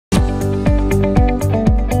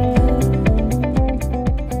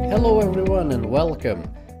everyone and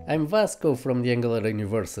welcome! I'm Vasco from the Angular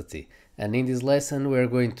University, and in this lesson we are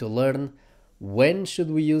going to learn when should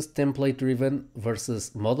we use template-driven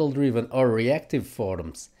versus model-driven or reactive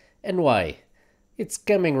forms, and why. It's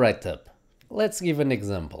coming right up. Let's give an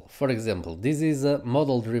example. For example, this is a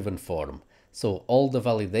model-driven form, so all the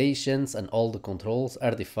validations and all the controls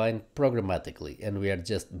are defined programmatically, and we are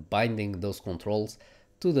just binding those controls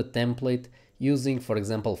to the template using, for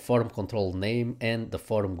example, form control name and the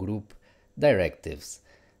form group directives.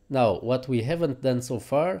 Now, what we haven't done so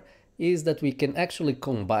far is that we can actually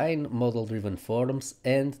combine model-driven forms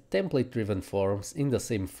and template-driven forms in the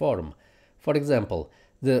same form. For example,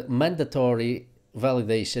 the mandatory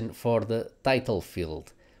validation for the title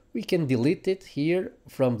field. We can delete it here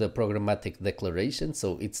from the programmatic declaration,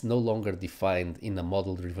 so it's no longer defined in a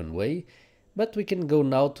model-driven way, but we can go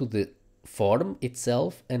now to the form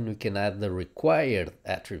itself and we can add the required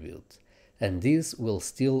attribute, and this will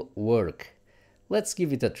still work. Let's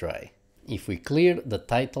give it a try. If we clear the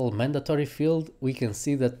title mandatory field, we can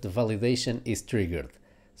see that the validation is triggered.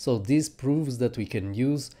 So this proves that we can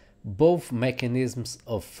use both mechanisms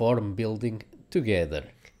of form building together.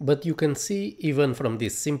 But you can see even from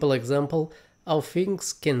this simple example how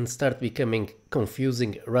things can start becoming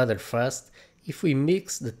confusing rather fast if we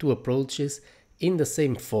mix the two approaches in the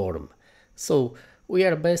same form. So we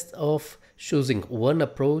are best off choosing one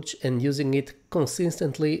approach and using it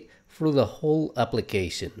consistently through the whole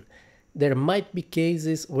application. There might be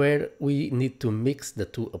cases where we need to mix the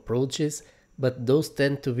two approaches, but those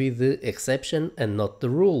tend to be the exception and not the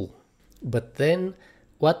rule. But then,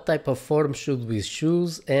 what type of form should we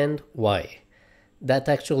choose and why? That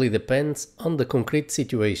actually depends on the concrete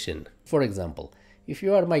situation. For example, if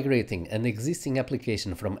you are migrating an existing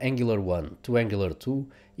application from Angular 1 to Angular 2,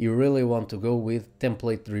 you really want to go with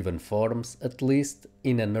template-driven forms, at least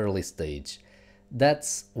in an early stage.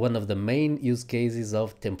 That's one of the main use cases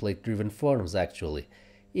of template-driven forms actually.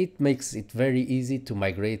 It makes it very easy to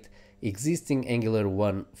migrate existing Angular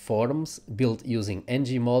 1 forms built using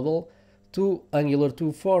ngModel to Angular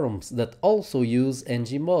 2 forms that also use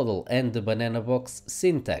ngModel and the banana box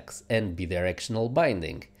syntax and bidirectional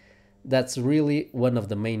binding. That's really one of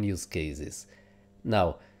the main use cases.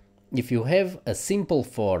 Now, if you have a simple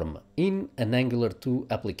form in an Angular 2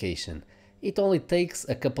 application, it only takes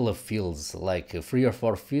a couple of fields, like 3 or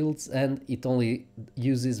 4 fields, and it only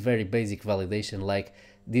uses very basic validation like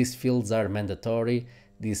these fields are mandatory,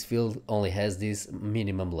 this field only has this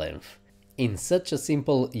minimum length. In such a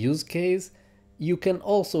simple use case, you can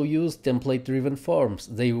also use template-driven forms.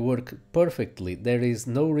 They work perfectly. There is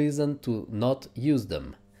no reason to not use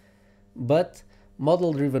them. But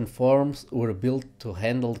model-driven forms were built to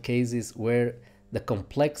handle cases where the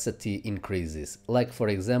complexity increases, like for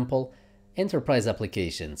example, enterprise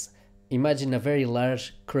applications. Imagine a very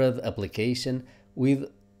large CRUD application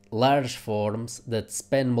with large forms that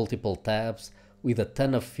span multiple tabs, with a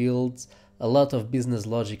ton of fields, a lot of business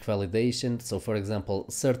logic validation. So for example,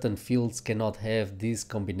 certain fields cannot have this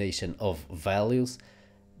combination of values.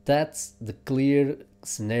 That's the clear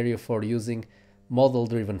scenario for using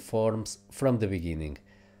model-driven forms from the beginning.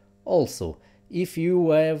 Also, if you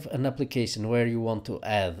have an application where you want to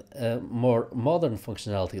add a more modern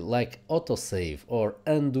functionality like autosave or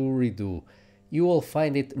undo redo, you will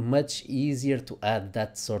find it much easier to add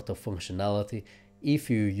that sort of functionality if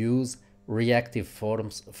you use reactive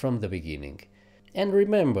forms from the beginning. And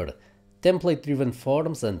remember, template-driven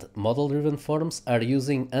forms and model-driven forms are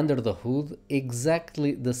using under the hood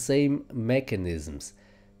exactly the same mechanisms.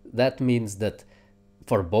 That means that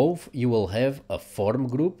for both, you will have a form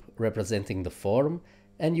group representing the form,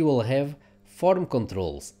 and you will have form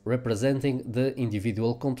controls representing the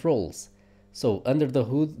individual controls. So under the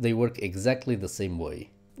hood, they work exactly the same way.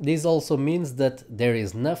 This also means that there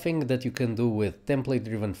is nothing that you can do with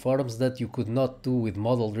template-driven forms that you could not do with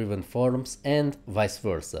model-driven forms, and vice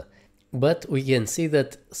versa. But we can see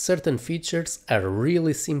that certain features are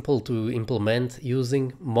really simple to implement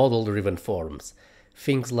using model-driven forms.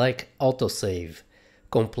 Things like autosave,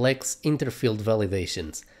 complex interfield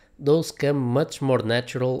validations. Those come much more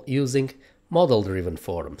natural using model-driven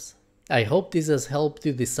forms. I hope this has helped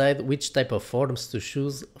you decide which type of forms to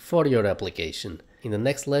choose for your application. In the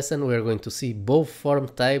next lesson, we are going to see both form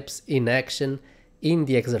types in action in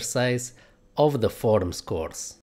the exercise of the forms course.